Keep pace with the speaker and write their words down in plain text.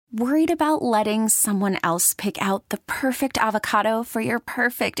Worried about letting someone else pick out the perfect avocado for your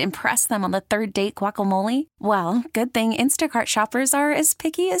perfect impress them on the third date guacamole? Well, good thing Instacart shoppers are as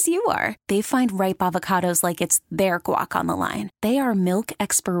picky as you are. They find ripe avocados like it's their guac on the line. They are milk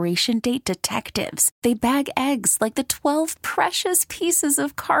expiration date detectives. They bag eggs like the 12 precious pieces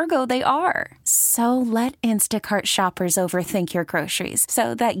of cargo they are. So let Instacart shoppers overthink your groceries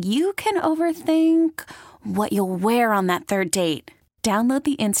so that you can overthink what you'll wear on that third date. Download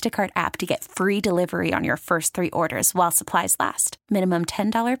the Instacart app to get free delivery on your first 3 orders while supplies last. Minimum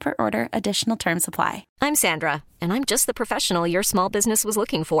 $10 per order. Additional terms apply. I'm Sandra, and I'm just the professional your small business was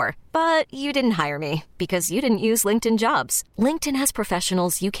looking for. But you didn't hire me because you didn't use LinkedIn Jobs. LinkedIn has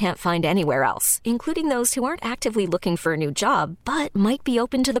professionals you can't find anywhere else, including those who aren't actively looking for a new job, but might be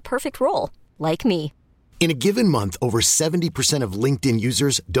open to the perfect role, like me. In a given month, over 70% of LinkedIn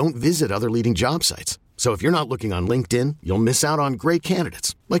users don't visit other leading job sites. So if you're not looking on LinkedIn, you'll miss out on great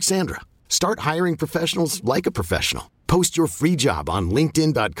candidates like Sandra. Start hiring professionals like a professional. Post your free job on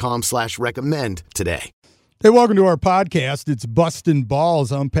linkedin.com/recommend today. Hey, welcome to our podcast. It's Bustin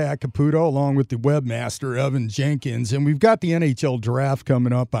Balls. I'm Pat Caputo along with the webmaster, Evan Jenkins. And we've got the NHL draft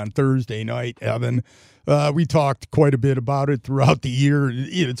coming up on Thursday night, Evan. We talked quite a bit about it throughout the year.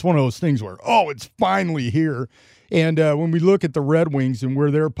 It's one of those things where, it's finally here. And when we look at the Red Wings and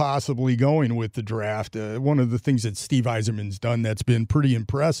where they're possibly going with the draft, one of the things that Steve Yzerman's done that's been pretty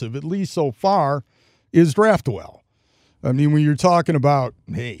impressive, at least so far, is draft well. I mean, when you're talking about,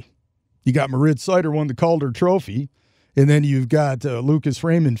 hey, you got Moritz Seider won the Calder Trophy, and then you've got Lucas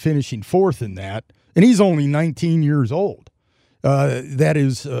Raymond finishing fourth in that, and he's only 19 years old. That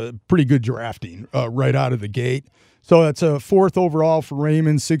is pretty good drafting right out of the gate. So that's a 4th overall for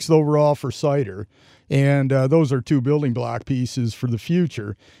Raymond, 6th overall for Seider. And those are 2 building block pieces for the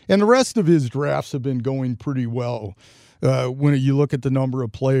future. And the rest of his drafts have been going pretty well. When you look at the number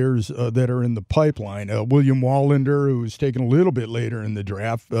of players that are in the pipeline, William Wallander, who was taken a little bit later in the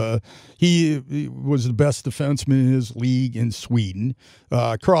draft, he was the best defenseman in his league in Sweden.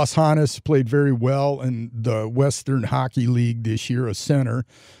 Cross Hannes played very well in the Western Hockey League this year, a center.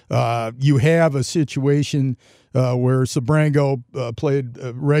 You have a situation where Sabrango played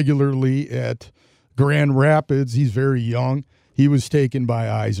regularly at Grand Rapids. He's very young. He was taken by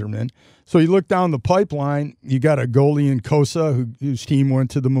Yzerman. So you look down the pipeline, you got a goalie in Kosa whose team went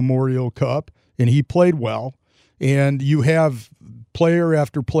to the Memorial Cup, and he played well. And you have player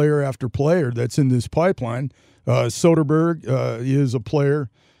after player after player that's in this pipeline. Soderberg is a player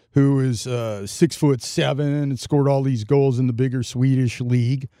who is 6'7" and scored all these goals in the bigger Swedish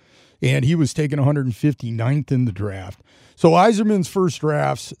league. And he was taken 159th in the draft. So Yzerman's first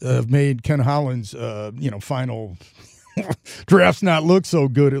drafts have made Ken Holland's, final drafts not look so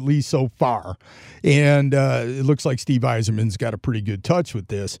good, at least so far. And it looks like Steve Yzerman's got a pretty good touch with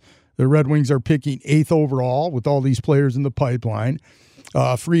this. The Red Wings are picking 8th overall with all these players in the pipeline.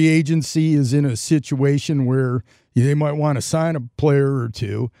 Free agency is in a situation where they might want to sign a player or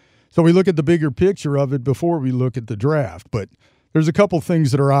two. So we look at the bigger picture of it before we look at the draft. But there's a couple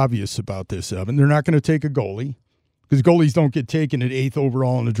things that are obvious about this, Evan. They're not going to take a goalie because goalies don't get taken at 8th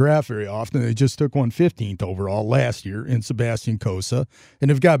overall in the draft very often. They just took one 15th overall last year in Sebastian Kosa. And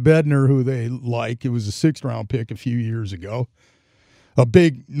they've got Bednar, who they like. It was a 6th-round pick a few years ago.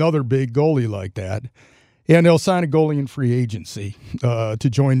 Another big goalie like that. And they'll sign a goalie in free agency to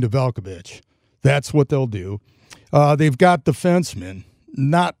join Nedeljkovic. That's what they'll do. They've got defensemen.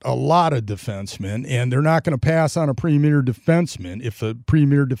 Not a lot of defensemen, and they're not going to pass on a premier defenseman if a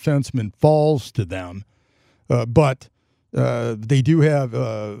premier defenseman falls to them. But they do have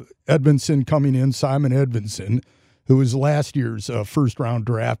Edvinsson coming in, Simon Edvinsson, who was last year's first-round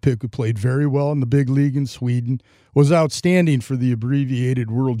draft pick, who played very well in the big league in Sweden, was outstanding for the abbreviated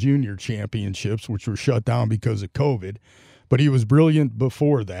World Junior Championships, which were shut down because of COVID. But he was brilliant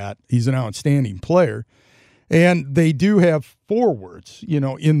before that. He's an outstanding player. And they do have forwards,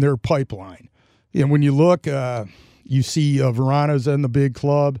 in their pipeline. And when you look, you see Verana's in the big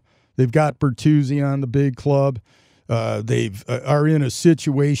club. They've got Bertuzzi on the big club. They are in a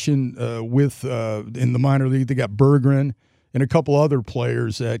situation in the minor league. They got Berggren and a couple other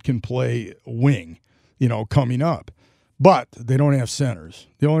players that can play wing, coming up. But they don't have centers.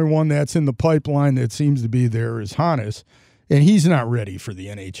 The only one that's in the pipeline that seems to be there is Hannes, and he's not ready for the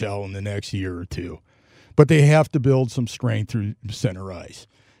NHL in the next year or two. But they have to build some strength through center ice.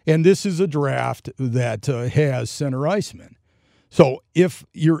 And this is a draft that has center icemen. So if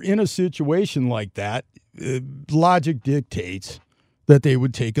you're in a situation like that, logic dictates that they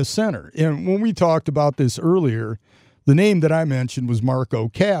would take a center. And when we talked about this earlier, the name that I mentioned was Marco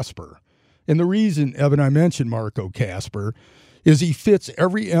Kasper. And the reason, Evan, I mentioned Marco Kasper is he fits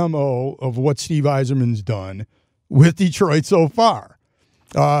every MO of what Steve Yzerman's done with Detroit so far.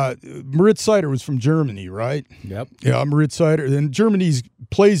 Moritz Seider was from Germany, right? Yep. Yeah, Moritz Seider. And Germany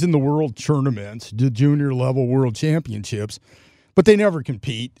plays in the world tournaments, the junior level world championships, but they never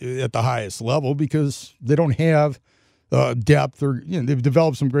compete at the highest level because they don't have depth. Or they've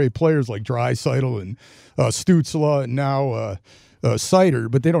developed some great players like Draisaitl and Stützle and now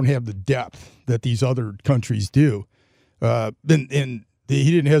Seider, but they don't have the depth that these other countries do. And he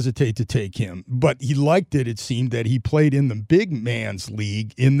didn't hesitate to take him, but he liked it. It seemed that he played in the big man's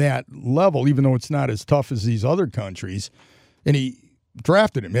league in that level, even though it's not as tough as these other countries. And he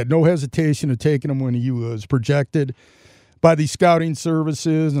drafted him, had no hesitation of taking him when he was projected by the scouting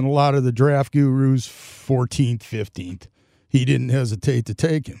services and a lot of the draft gurus, 14th, 15th. He didn't hesitate to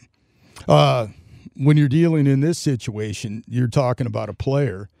take him. When you're dealing in this situation, you're talking about a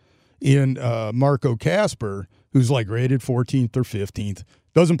player in Marco Kasper, who's like rated 14th or 15th,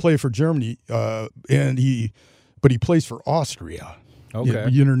 doesn't play for Germany, but he plays for Austria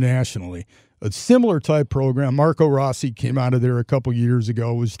internationally. A similar type program. Marco Rossi came out of there a couple years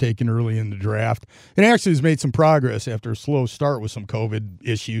ago, was taken early in the draft, and actually has made some progress after a slow start with some COVID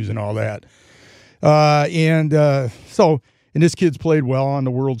issues and all that. And this kid's played well on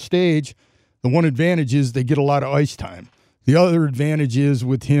the world stage. The one advantage is they get a lot of ice time. The other advantage is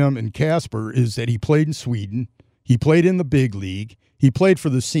with him and Kasper is that he played in Sweden. He played in the big league. He played for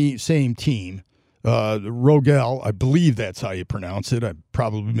the same team, Rogel. I believe that's how you pronounce it. I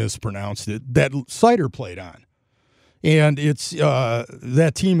probably mispronounced it. That Seider played on. And it's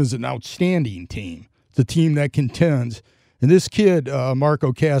that team is an outstanding team. It's a team that contends. And this kid,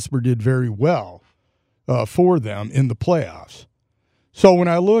 Marco Kasper, did very well for them in the playoffs. So when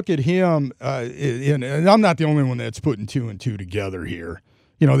I look at him, and I'm not the only one that's putting 2 and 2 together here.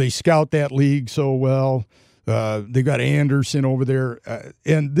 They scout that league so well. They got Anderson over there.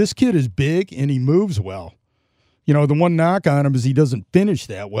 And this kid is big, and he moves well. The one knock on him is he doesn't finish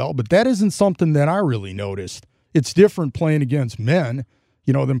that well, but that isn't something that I really noticed. It's different playing against men,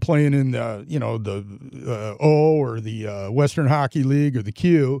 than playing in the O or the Western Hockey League or the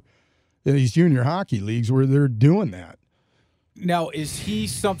Q, in these junior hockey leagues where they're doing that. Now, is he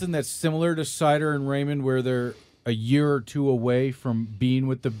something that's similar to Seider and Raymond, where they're a year or two away from being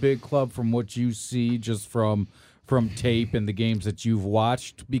with the big club from what you see just from tape and the games that you've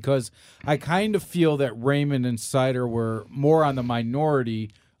watched? Because I kind of feel that Raymond and Seider were more on the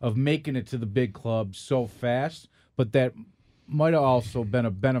minority of making it to the big club so fast, but that might have also been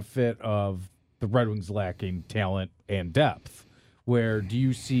a benefit of the Red Wings lacking talent and depth. Where do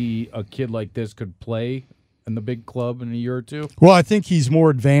you see a kid like this could play in the big club in a year or two? Well, I think he's more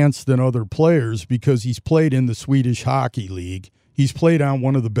advanced than other players because he's played in the Swedish Hockey League. He's played on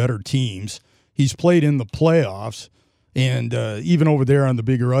one of the better teams. He's played in the playoffs. And even over there on the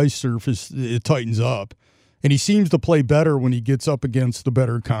bigger ice surface, it tightens up. And he seems to play better when he gets up against the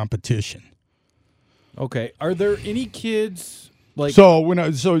better competition. Okay. Are there any kids like... So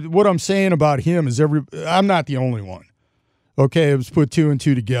what I'm saying about him is I'm not the only one. Okay, it was put 2 and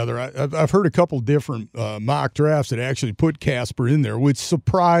 2 together. I've heard a couple different mock drafts that actually put Kasper in there, which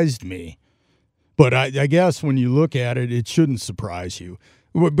surprised me. But I guess when you look at it, it shouldn't surprise you.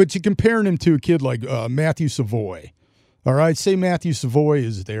 But you comparing him to a kid like Matthew Savoy. All right, say Matthew Savoy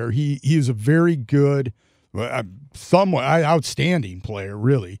is there. He is a very good, somewhat outstanding player,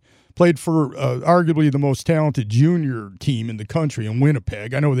 really. Played for arguably the most talented junior team in the country in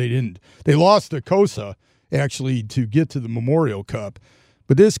Winnipeg. I know they lost to Kosa, actually, to get to the Memorial Cup.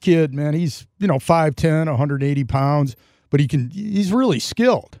 But this kid, man, he's 5'10", 180 pounds, but he's really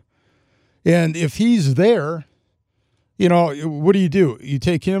skilled. And if he's there, what do? You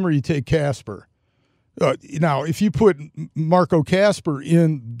take him or you take Kasper? Now, if you put Marco Kasper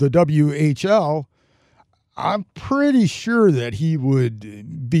in the WHL, I'm pretty sure that he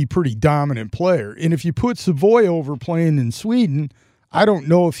would be pretty dominant player. And if you put Savoy over playing in Sweden, I don't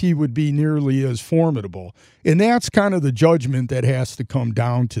know if he would be nearly as formidable. And that's kind of the judgment that has to come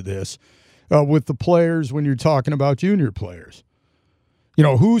down to this with the players when you're talking about junior players.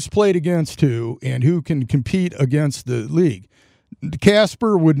 Who's played against who and who can compete against the league.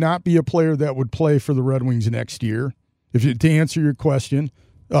 Kasper would not be a player that would play for the Red Wings next year, to answer your question.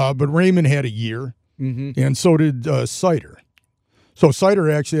 But Raymond had a year, and so did Seider. So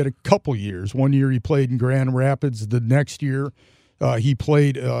Seider actually had a couple years. 1 year he played in Grand Rapids. The next year he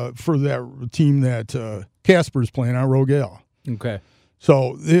played for that team that Kasper's playing on, Rogel. Okay.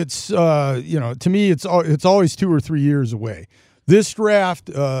 So it's to me it's always 2 or 3 years away. This draft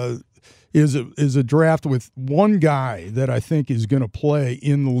is a draft with one guy that I think is going to play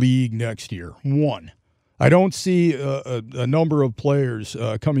in the league next year. One. I don't see a number of players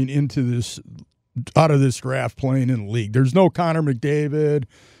coming out of this draft playing in the league. There's no Connor McDavid.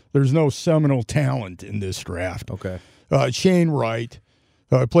 There's no seminal talent in this draft. Okay. Shane Wright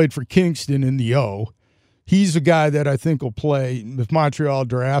played for Kingston in the O. He's a guy that I think will play. If Montreal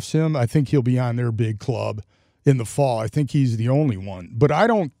drafts him, I think he'll be on their big club in the fall. I think he's the only one. But I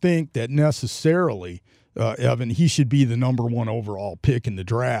don't think that necessarily, Evan, he should be the number one overall pick in the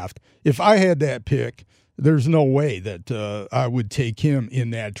draft. If I had that pick, there's no way that I would take him in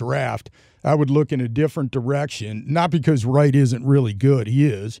that draft. I would look in a different direction, not because Wright isn't really good. He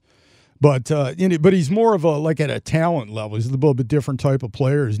is. But he's more of like at a talent level. He's a little bit different type of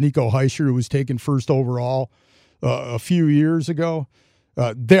player. As Nico Hischier, who was taken first overall a few years ago.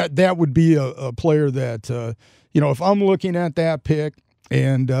 That would be a player that, if I'm looking at that pick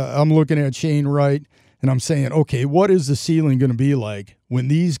and I'm looking at Shane Wright and I'm saying, okay, what is the ceiling going to be like when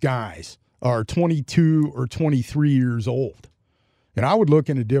these guys are 22 or 23 years old? And I would look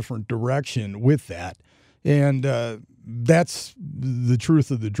in a different direction with that. And that's the truth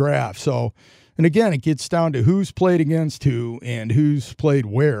of the draft. So, and again, it gets down to who's played against who and who's played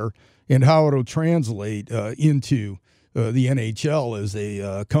where and how it'll translate into the NHL as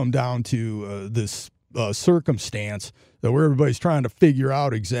they come down to this circumstance where everybody's trying to figure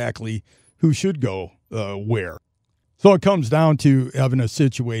out exactly who should go where. So it comes down to having a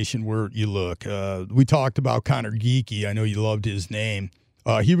situation where you look. We talked about Connor Geekie. I know you loved his name.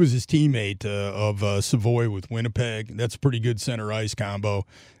 He was his teammate of Savoy with Winnipeg. That's a pretty good center ice combo.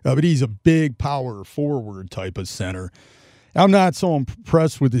 But he's a big power forward type of center. I'm not so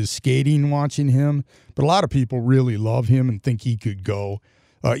impressed with his skating watching him, but a lot of people really love him and think he could go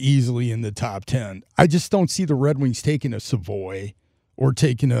easily in the top 10. I just don't see the Red Wings taking a Savoy or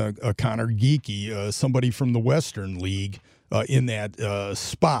taking a Connor Geekie, somebody from the Western League, in that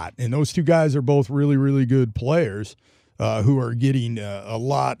spot. And those two guys are both really, really good players who are getting a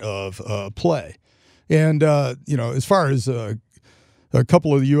lot of play. And, as far as a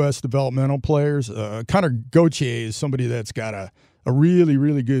couple of the U.S. developmental players, Connor Gauthier is somebody that's got a really,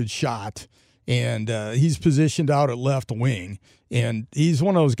 really good shot. And he's positioned out at left wing. And he's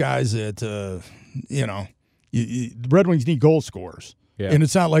one of those guys that, the Red Wings need goal scorers. Yeah. And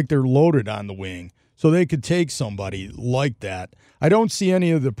it's not like they're loaded on the wing. So they could take somebody like that. I don't see any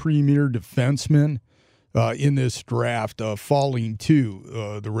of the premier defensemen in this draft falling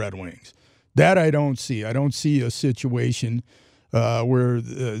to the Red Wings. That I don't see. I don't see a situation where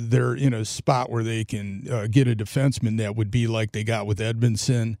they're in a spot where they can get a defenseman that would be like they got with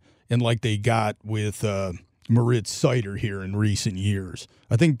Edmondson and like they got with Moritz Seider here in recent years.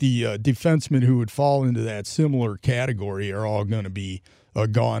 I think the defensemen who would fall into that similar category are all going to be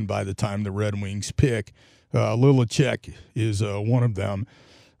gone by the time the Red Wings pick. Lilicek is one of them.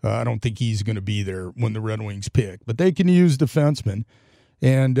 I don't think he's going to be there when the Red Wings pick. But they can use defensemen,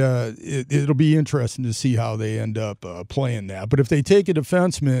 and it'll be interesting to see how they end up playing that. But if they take a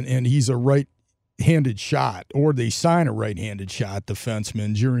defenseman and he's a right-handed shot, or they sign a right-handed shot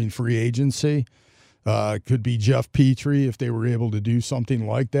defenseman during free agency, could be Jeff Petrie if they were able to do something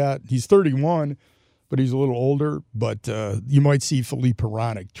like that. He's 31, but he's a little older. But you might see Philippe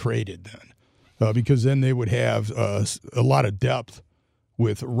Hronek traded then, because then they would have a lot of depth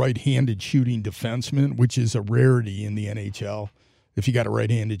with right-handed shooting defensemen, which is a rarity in the NHL. If you got a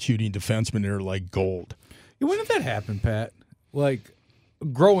right-handed shooting defenseman, they're like gold. When did that happen, Pat? Like,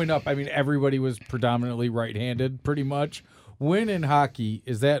 growing up, I mean, everybody was predominantly right-handed, pretty much. When in hockey,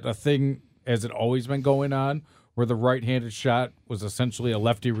 is that a thing, has it always been going on, where the right-handed shot was essentially a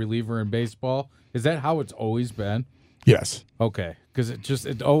lefty reliever in baseball? Is that how it's always been? Yes. Okay, because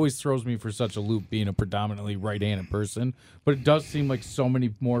it always throws me for such a loop being a predominantly right-handed person, but it does seem like so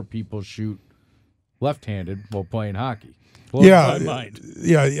many more people shoot left-handed while playing hockey. Yeah,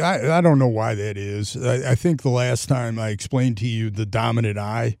 I don't know why that is. I think the last time I explained to you the dominant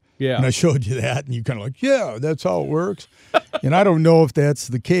eye, and I showed you that, and you kind of like, yeah, that's how it works. And I don't know if that's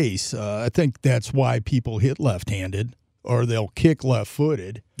the case. I think that's why people hit left-handed, or they'll kick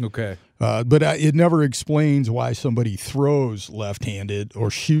left-footed. Okay. But it never explains why somebody throws left-handed or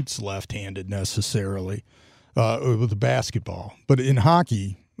shoots left-handed necessarily with a basketball. But in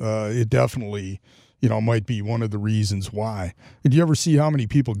hockey, it definitely, might be one of the reasons why. Did you ever see how many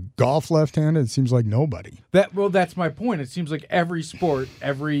people golf left-handed? It seems like nobody. That's my point. It seems like every sport,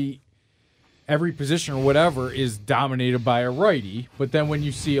 every position or whatever is dominated by a righty, but then when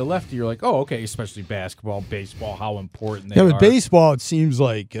you see a lefty, you're like, oh, okay, especially basketball, baseball, how important they are. Yeah, but baseball, it seems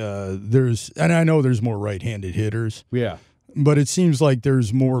like there's, and I know there's more right-handed hitters. Yeah. But it seems like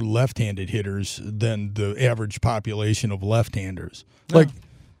there's more left-handed hitters than the average population of left-handers. Like,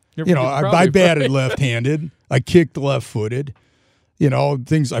 I batted left-handed. I kicked left-footed.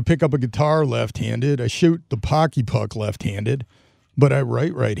 Things. I pick up a guitar left-handed. I shoot the hockey puck left-handed, but I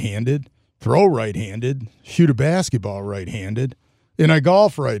write right-handed, throw right-handed, shoot a basketball right-handed, and I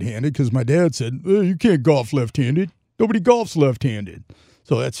golf right-handed because my dad said, you can't golf left-handed. Nobody golfs left-handed.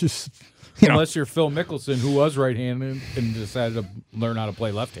 So that's just, Unless you're Phil Mickelson, who was right-handed and decided to learn how to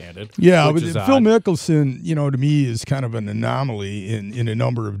play lefty-handed. Yeah, but Phil Mickelson, to me, is kind of an anomaly in a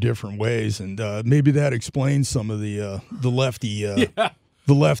number of different ways, and maybe that explains some of the lefty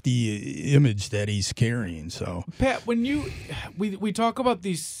the lefty image that he's carrying. So, Pat, when we talk about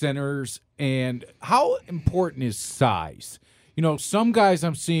these centers and how important is size? Some guys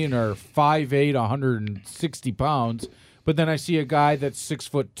I'm seeing are 5'8", 160 pounds, but then I see a guy that's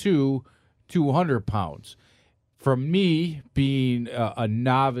 6'2", 200 pounds. For me, being a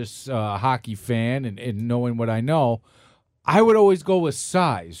novice hockey fan and knowing what I know, I would always go with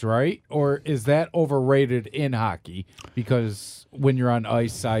size, right? Or is that overrated in hockey? Because when you're on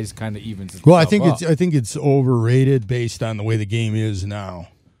ice, size kind of evens itself Well, up. I think it's overrated based on the way the game is now.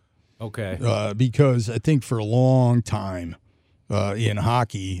 Okay. Because I think for a long time in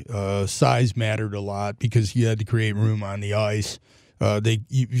hockey, size mattered a lot because you had to create room on the ice.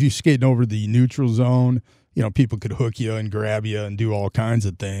 You skating over the neutral zone, people could hook you and grab you and do all kinds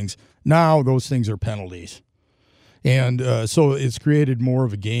of things. Now those things are penalties. And so it's created more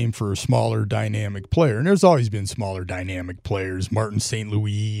of a game for a smaller dynamic player. And there's always been smaller dynamic players. Martin St.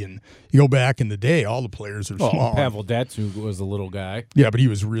 Louis, and you go back in the day, all the players are small. Pavel Datsyuk was a little guy. Yeah, but he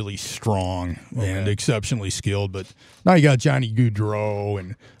was really strong and exceptionally skilled. But now you got Johnny Gaudreau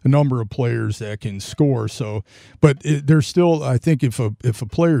and a number of players that can score. So, but there's still, I think, if a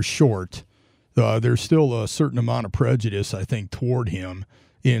player's short, there's still a certain amount of prejudice, I think, toward him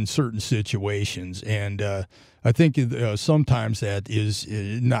in certain situations. And I think sometimes that is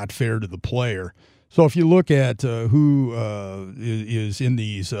not fair to the player. So if you look at who is in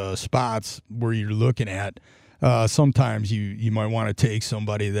these spots where you're looking at, sometimes you might want to take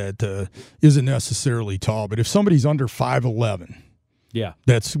somebody that isn't necessarily tall. But if somebody's under 5'11",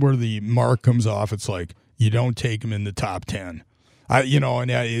 that's where the mark comes off. It's like you don't take them in the top 10. I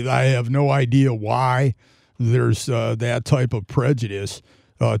have no idea why there's that type of prejudice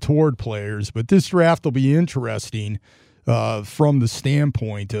toward players, but this draft will be interesting from the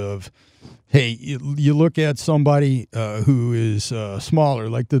standpoint of, hey, you look at somebody who is smaller,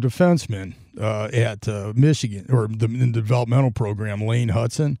 like the defenseman at Michigan, or in the developmental program, Lane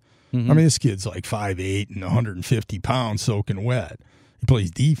Hudson. Mm-hmm. I mean, this kid's like 5'8" and 150 pounds soaking wet. He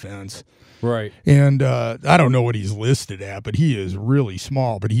plays defense. Right. And I don't know what he's listed at, but he is really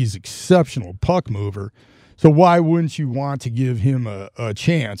small, but he's exceptional puck mover. So why wouldn't you want to give him a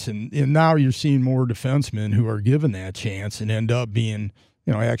chance? And now you're seeing more defensemen who are given that chance and end up being,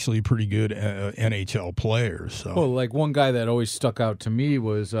 actually pretty good NHL players. So. Well, like one guy that always stuck out to me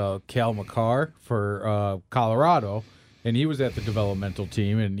was Cal McCarr for Colorado, and he was at the developmental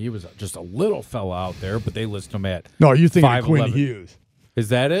team, and he was just a little fella out there, but they list him at No, you're thinking 5'11". of Quinn Hughes. Is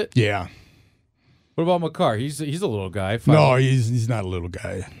that it? Yeah. What about McCarr? He's a little guy. No, he's not a little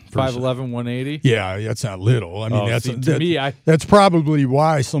guy. 5'11", 180? Yeah, that's not little. I mean, that's probably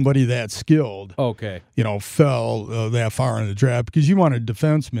why somebody that skilled, fell that far in the draft, because you want a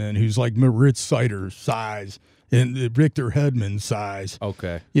defenseman who's like Rich Seider's size and Victor Hedman's size.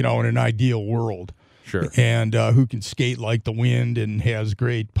 Okay. In an ideal world. Sure. And who can skate like the wind and has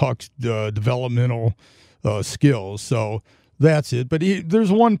great puck developmental skills. So that's it. But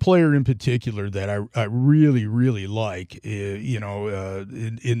there's one player in particular that I really, really like,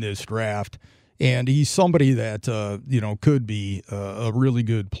 in this draft. And he's somebody that, could be a really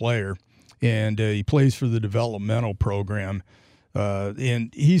good player. And he plays for the developmental program.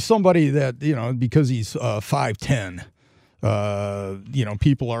 And he's somebody that, because he's 5'10",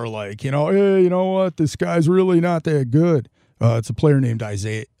 people are like, hey, you know what? This guy's really not that good. It's a player named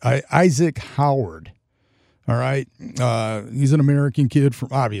Isaac Howard. All right. He's an American kid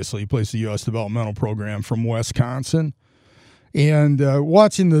obviously, he plays the U.S. developmental program from Wisconsin. And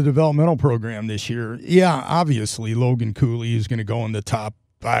watching the developmental program this year, obviously Logan Cooley is going to go in the top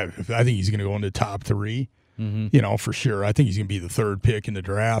 5. I think he's going to go in the top 3, for sure. I think he's going to be the 3rd pick in the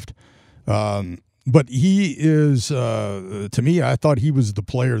draft. But he is, to me, I thought he was the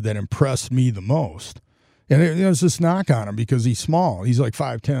player that impressed me the most. And there's this knock on him because he's small. He's like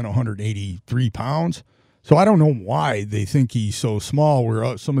 5'10", 183 pounds. So I don't know why they think he's so small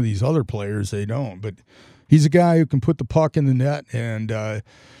where some of these other players, they don't. But he's a guy who can put the puck in the net. And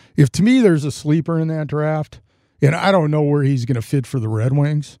if to me there's a sleeper in that draft, and I don't know where he's going to fit for the Red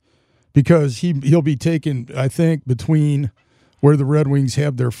Wings, because he'll be taken, I think, between where the Red Wings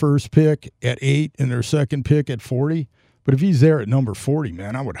have their first pick at 8 and their second pick at 40. But if he's there at number 40,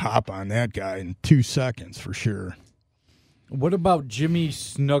 man, I would hop on that guy in 2 seconds for sure. What about Jimmy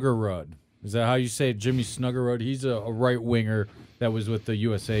Snuggerud? Is that how you say it, Jimmy Snuggerud? He's a right winger that was with the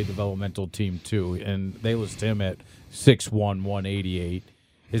USA developmental team too, and they list him at 6'1", 188.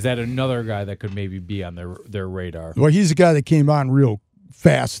 Is that another guy that could maybe be on their radar? Well, he's a guy that came on real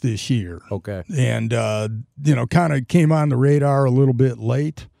fast this year. Okay. And, kind of came on the radar a little bit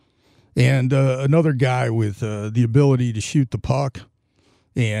late. And another guy with the ability to shoot the puck.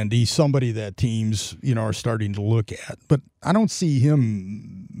 And he's somebody that teams, are starting to look at. But I don't see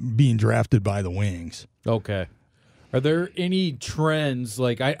him being drafted by the Wings. Okay. Are there any trends?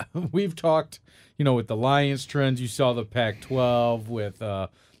 Like we've talked, with the Lions trends, you saw the Pac-12 with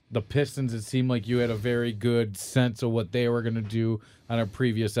the Pistons. It seemed like you had a very good sense of what they were going to do on a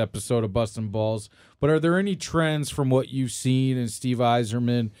previous episode of Bustin Balls. But are there any trends from what you've seen in Steve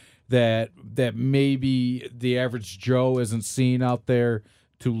Yzerman that maybe the average Joe isn't seeing out there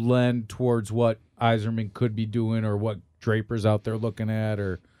to lend towards what Yzerman could be doing, or what Draper's out there looking at,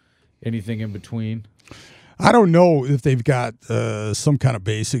 or anything in between? I don't know if they've got some kind of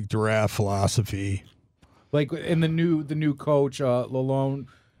basic draft philosophy. Like in the new coach, Lalone,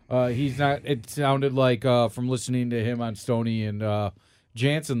 he's not. It sounded like from listening to him on Stoney and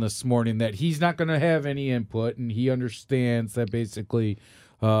Jansen this morning that he's not going to have any input, and he understands that basically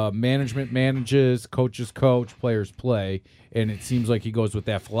management manages, coaches coach, players play, and it seems like he goes with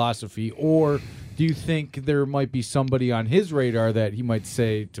that philosophy. Or do you think there might be somebody on his radar that he might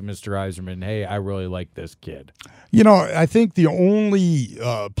say to Mr. Yzerman, hey, I really like this kid? I think the only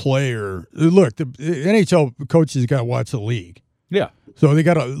player – look, the NHL coaches got to watch the league. Yeah. So they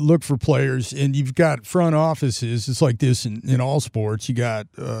got to look for players, and you've got front offices. It's like this in all sports. You got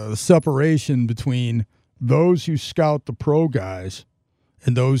separation between those who scout the pro guys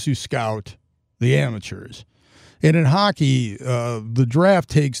and those who scout the amateurs. And in hockey, the draft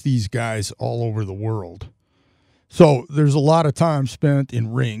takes these guys all over the world. So there's a lot of time spent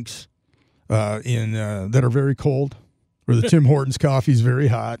in rinks that are very cold, where the Tim Hortons coffee is very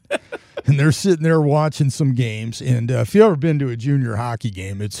hot, and they're sitting there watching some games. And if you've ever been to a junior hockey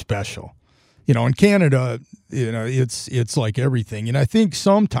game, it's special. In Canada, it's like everything. And I think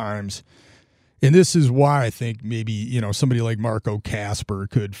sometimes, and this is why I think maybe, somebody like Marco Kasper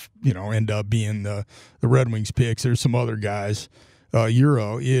could, end up being the Red Wings picks. There's some other guys,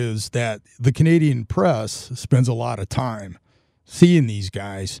 is that the Canadian press spends a lot of time seeing these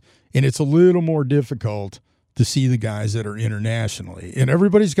guys, and it's a little more difficult to see the guys that are internationally. And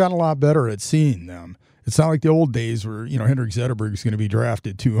everybody's gotten a lot better at seeing them. It's not like the old days where, Henrik Zetterberg is going to be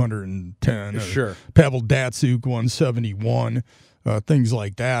drafted 210. Sure. Pavel Datsyuk 171. Things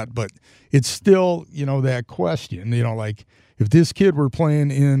like that. But it's still, that question, like if this kid were playing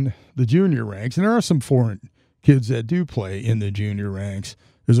in the junior ranks, and there are some foreign kids that do play in the junior ranks.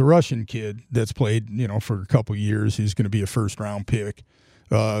 There's a Russian kid that's played, for a couple years. He's going to be a first-round pick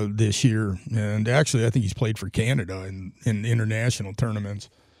this year. And actually, I think he's played for Canada in international tournaments.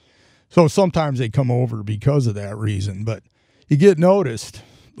 So sometimes they come over because of that reason. But you get noticed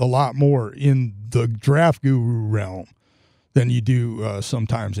a lot more in the draft guru realm than you do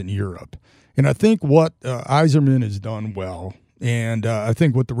sometimes in Europe. And I think what Yzerman has done well, and I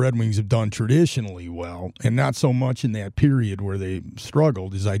think what the Red Wings have done traditionally well, and not so much in that period where they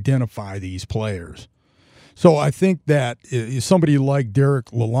struggled, is identify these players. So I think that somebody like Derek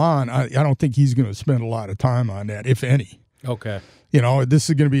Lalonde, I don't think he's going to spend a lot of time on that, if any. Okay. This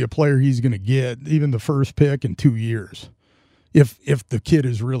is going to be a player he's going to get, even the first pick, in 2 years. If the kid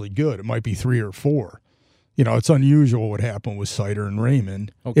is really good, it might be 3 or 4. It's unusual what happened with Sider and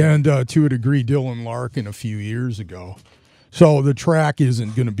Raymond, okay, and to a degree, Dylan Larkin a few years ago. So the track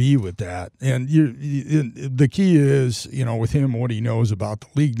isn't going to be with that. And the key is, with him, what he knows about the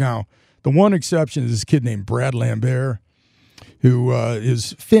league. Now, the one exception is this kid named Brad Lambert, who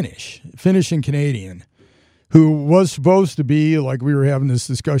is Finnish and Canadian, who was supposed to be, like we were having this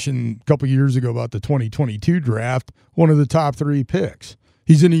discussion a couple years ago about the 2022 draft, one of the top 3 picks.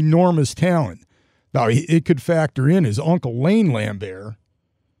 He's an enormous talent. Now, it could factor in his uncle, Lane Lambert,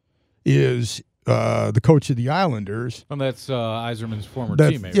 is the coach of the Islanders. And that's Yzerman's former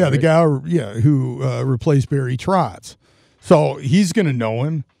teammate, yeah, right? the guy who replaced Barry Trotz. So he's going to know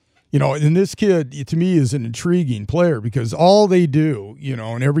him. And this kid, to me, is an intriguing player because all they do,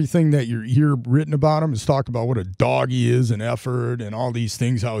 and everything that you hear written about him is talk about what a dog he is and effort and all these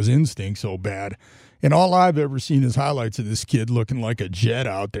things, how his instinct's so bad. And all I've ever seen is highlights of this kid looking like a jet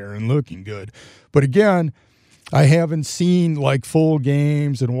out there and looking good. But again, I haven't seen like full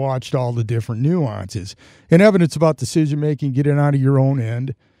games and watched all the different nuances. And Evan, it's about decision-making, getting out of your own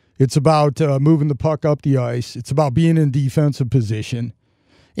end. It's about moving the puck up the ice. It's about being in defensive position.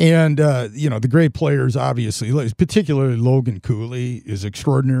 And, the great players, obviously, particularly Logan Cooley, is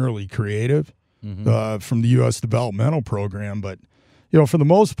extraordinarily creative from the U.S. developmental program. But, for the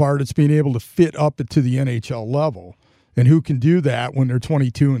most part, it's being able to fit up to the NHL level. And who can do that when they're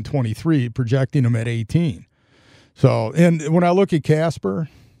 22 and 23, projecting them at 18. So, and when I look at Casper,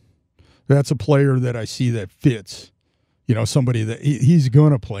 that's a player that I see that fits, somebody that he's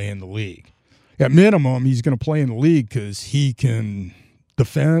going to play in the league. At minimum, he's going to play in the league because he can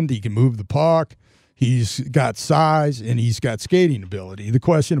defend, he can move the puck, he's got size, and he's got skating ability. The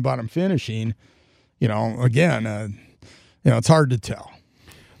question about him finishing, again, it's hard to tell.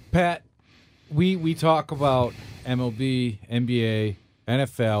 Pat, we talk about MLB, NBA,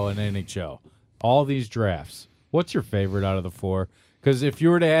 NFL, and NHL. All these drafts. What's your favorite out of the four? Because if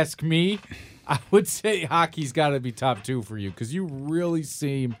you were to ask me, I would say hockey's got to be top two for you because you really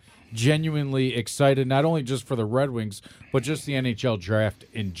seem genuinely excited, not only just for the Red Wings, but just the NHL draft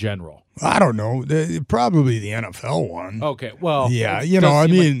in general. I don't know. Probably the NFL one. Okay, well, yeah,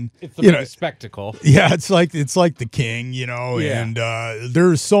 like it's the biggest spectacle. Yeah, it's like the king, and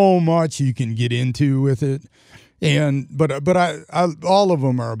there's so much you can get into with it. And but I all of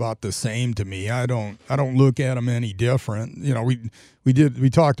them are about the same to me. I don't look at them any different. We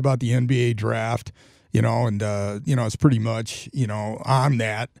talked about the NBA draft, and it's pretty much on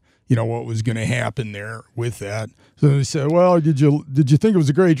that. What was going to happen there with that. So they said, well, did you think it was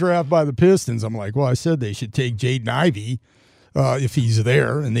a great draft by the Pistons? I'm like, well, I said they should take Jaden Ivey if he's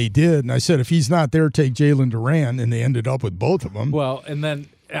there, and they did. And I said, if he's not there, take Jalen Duran, and they ended up with both of them. Well, and then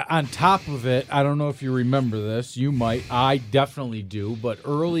on top of it, I don't know if you remember this. You might. I definitely do. But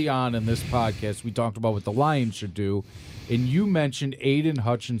early on in this podcast, we talked about what the Lions should do, and you mentioned Aiden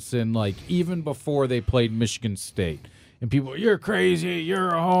Hutchinson, like even before they played Michigan State. And people, you're crazy, you're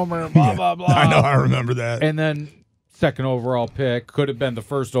a homer, blah, blah, blah. I know, I remember that. And then second overall pick, could have been the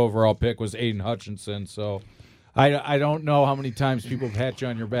first overall pick, was Aiden Hutchinson. So I don't know how many times people pat you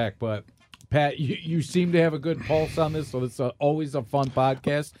on your back, but Pat, you seem to have a good pulse on this, so it's always a fun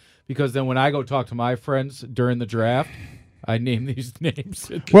podcast because then when I go talk to my friends during the draft, I name these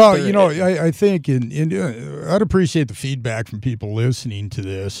names. Well, I think I'd appreciate the feedback from people listening to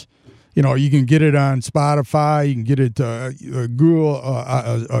this. You can get it on Spotify. You can get it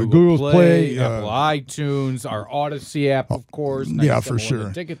Google Play, Apple iTunes, our Odyssey app, of course. Yeah, for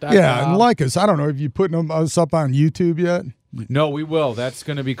sure. Yeah, and like us. I don't know. Have you put us up on YouTube yet? No, we will. That's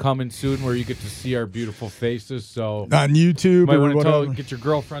going to be coming soon where you get to see our beautiful faces. So on YouTube might or whatever. Get your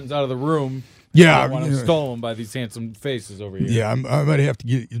girlfriends out of the room. Yeah, I don't want them stolen by these handsome faces over here. Yeah, I might have to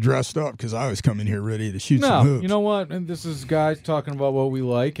get you dressed up because I was coming here ready to shoot some hoops. You know what? And this is guys talking about what we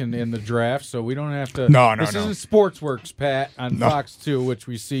like and in the draft, so we don't have to. No. This isn't Sportsworks, Pat, on Fox 2, which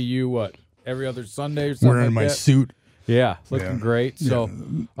we see you every other Sunday or something. Wearing my suit. Yeah, looking great. So,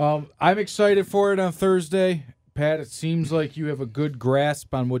 I'm excited for it on Thursday. Pat, it seems like you have a good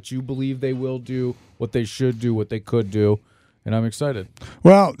grasp on what you believe they will do, what they should do, what they could do, and I'm excited.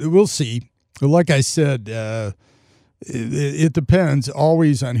 Well, we'll see. Like I said, it depends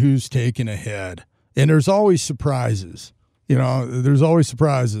always on who's taken ahead. And there's always surprises. There's always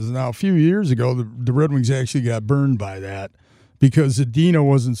surprises. Now, a few years ago, the Red Wings actually got burned by that because Zadina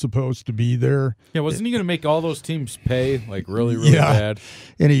wasn't supposed to be there. Yeah, wasn't he going to make all those teams pay, like really, really bad?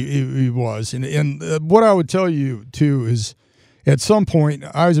 And he was. And what I would tell you, too, is at some point,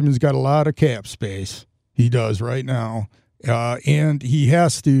 Yzerman's got a lot of cap space. He does right now. And he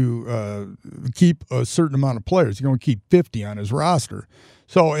has to keep a certain amount of players. He's going to keep 50 on his roster.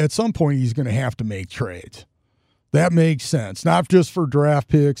 So at some point, he's going to have to make trades. That makes sense, not just for draft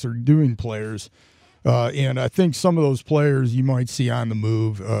picks or doing players. And I think some of those players you might see on the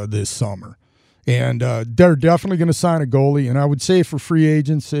move this summer. And they're definitely going to sign a goalie. And I would say for free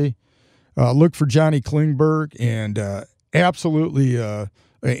agency, look for Johnny Klingberg and absolutely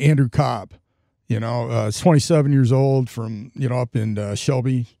Andrew Cobb. He's 27 years old from, up in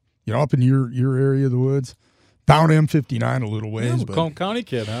Shelby, up in your area of the woods. Down M59 a little ways. Macomb County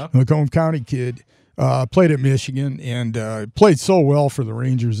kid, huh? Macomb County kid. Played at Michigan and played so well for the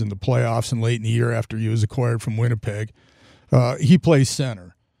Rangers in the playoffs and late in the year after he was acquired from Winnipeg. He plays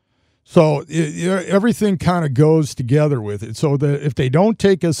center. So everything kind of goes together with it. So that if they don't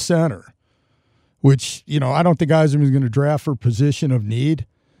take a center, which, I don't think Yzerman's going to draft for position of need,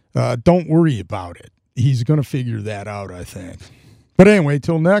 don't worry about it. He's going to figure that out, I think. But anyway,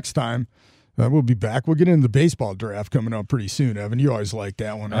 till next time, We'll be back. We'll get into the baseball draft coming up pretty soon, Evan. You always like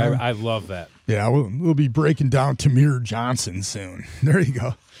that one. Huh? I love that. Yeah, we'll be breaking down Tamir Johnson soon. There you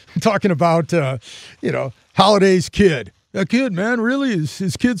go. Talking about, Holiday's kid. That kid, man, really?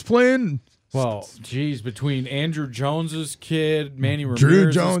 His kid's playing? Well, geez, between Andrew Jones's kid, Manny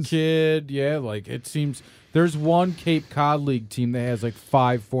Ramirez's kid, yeah, like it seems there's one Cape Cod League team that has like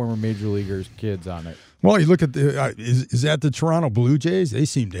 5 former Major Leaguers kids on it. Well, you look at is that the Toronto Blue Jays? They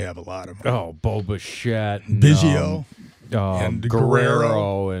seem to have a lot of them. Oh, Bo Bichette, Biggio, and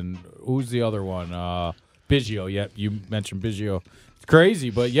Guerrero, and who's the other one? Biggio. Yep, you mentioned Biggio. It's crazy,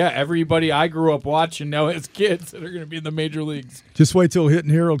 but yeah, everybody I grew up watching now has kids that are going to be in the major leagues. Just wait till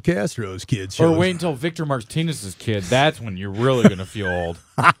Hitting Harold Castro's kids shows. Or wait until Victor Martinez's kid. That's when you're really going to feel old.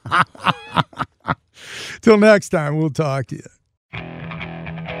 Till next time, we'll talk to you.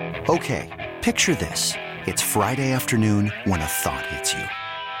 Okay. Picture this. It's Friday afternoon when a thought hits you.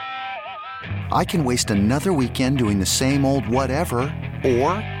 I can waste another weekend doing the same old whatever,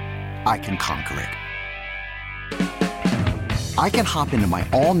 or I can conquer it. I can hop into my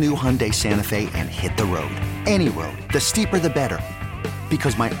all-new Hyundai Santa Fe and hit the road. Any road. The steeper, the better.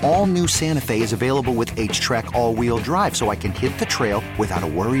 Because my all-new Santa Fe is available with H-Track all-wheel drive, so I can hit the trail without a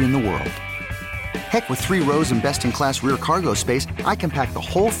worry in the world. Heck, with 3 rows and best-in-class rear cargo space, I can pack the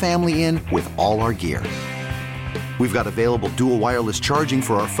whole family in with all our gear. We've got available dual wireless charging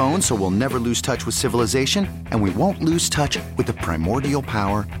for our phones, so we'll never lose touch with civilization, and we won't lose touch with the primordial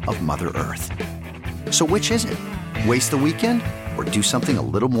power of Mother Earth. So which is it? Waste the weekend or do something a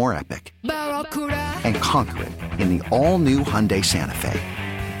little more epic? And conquer it in the all-new Hyundai Santa Fe.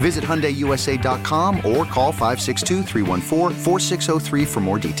 Visit HyundaiUSA.com or call 562-314-4603 for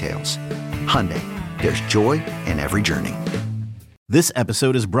more details. Hyundai. There's joy in every journey. This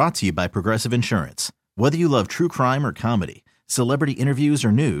episode is brought to you by Progressive Insurance. Whether you love true crime or comedy, celebrity interviews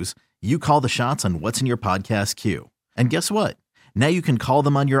or news, you call the shots on what's in your podcast queue. And guess what? Now you can call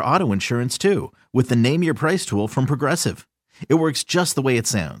them on your auto insurance too with the Name Your Price tool from Progressive. It works just the way it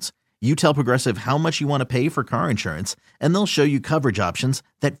sounds. You tell Progressive how much you want to pay for car insurance, and they'll show you coverage options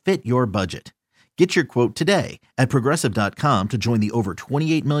that fit your budget. Get your quote today at Progressive.com to join the over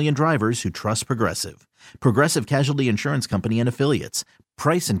 28 million drivers who trust Progressive. Progressive Casualty Insurance Company and Affiliates.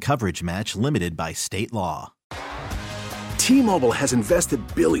 Price and coverage match limited by state law. T-Mobile has invested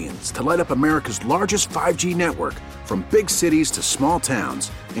billions to light up America's largest 5G network, from big cities to small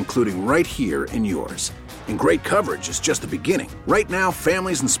towns, including right here in yours. And great coverage is just the beginning. Right now,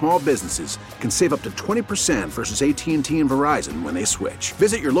 families and small businesses can save up to 20% versus AT&T and Verizon when they switch.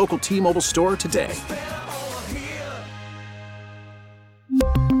 Visit your local T-Mobile store today.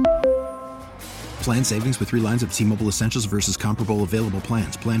 Plan savings with 3 lines of T-Mobile Essentials versus comparable available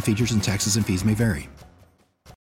plans. Plan features and taxes and fees may vary.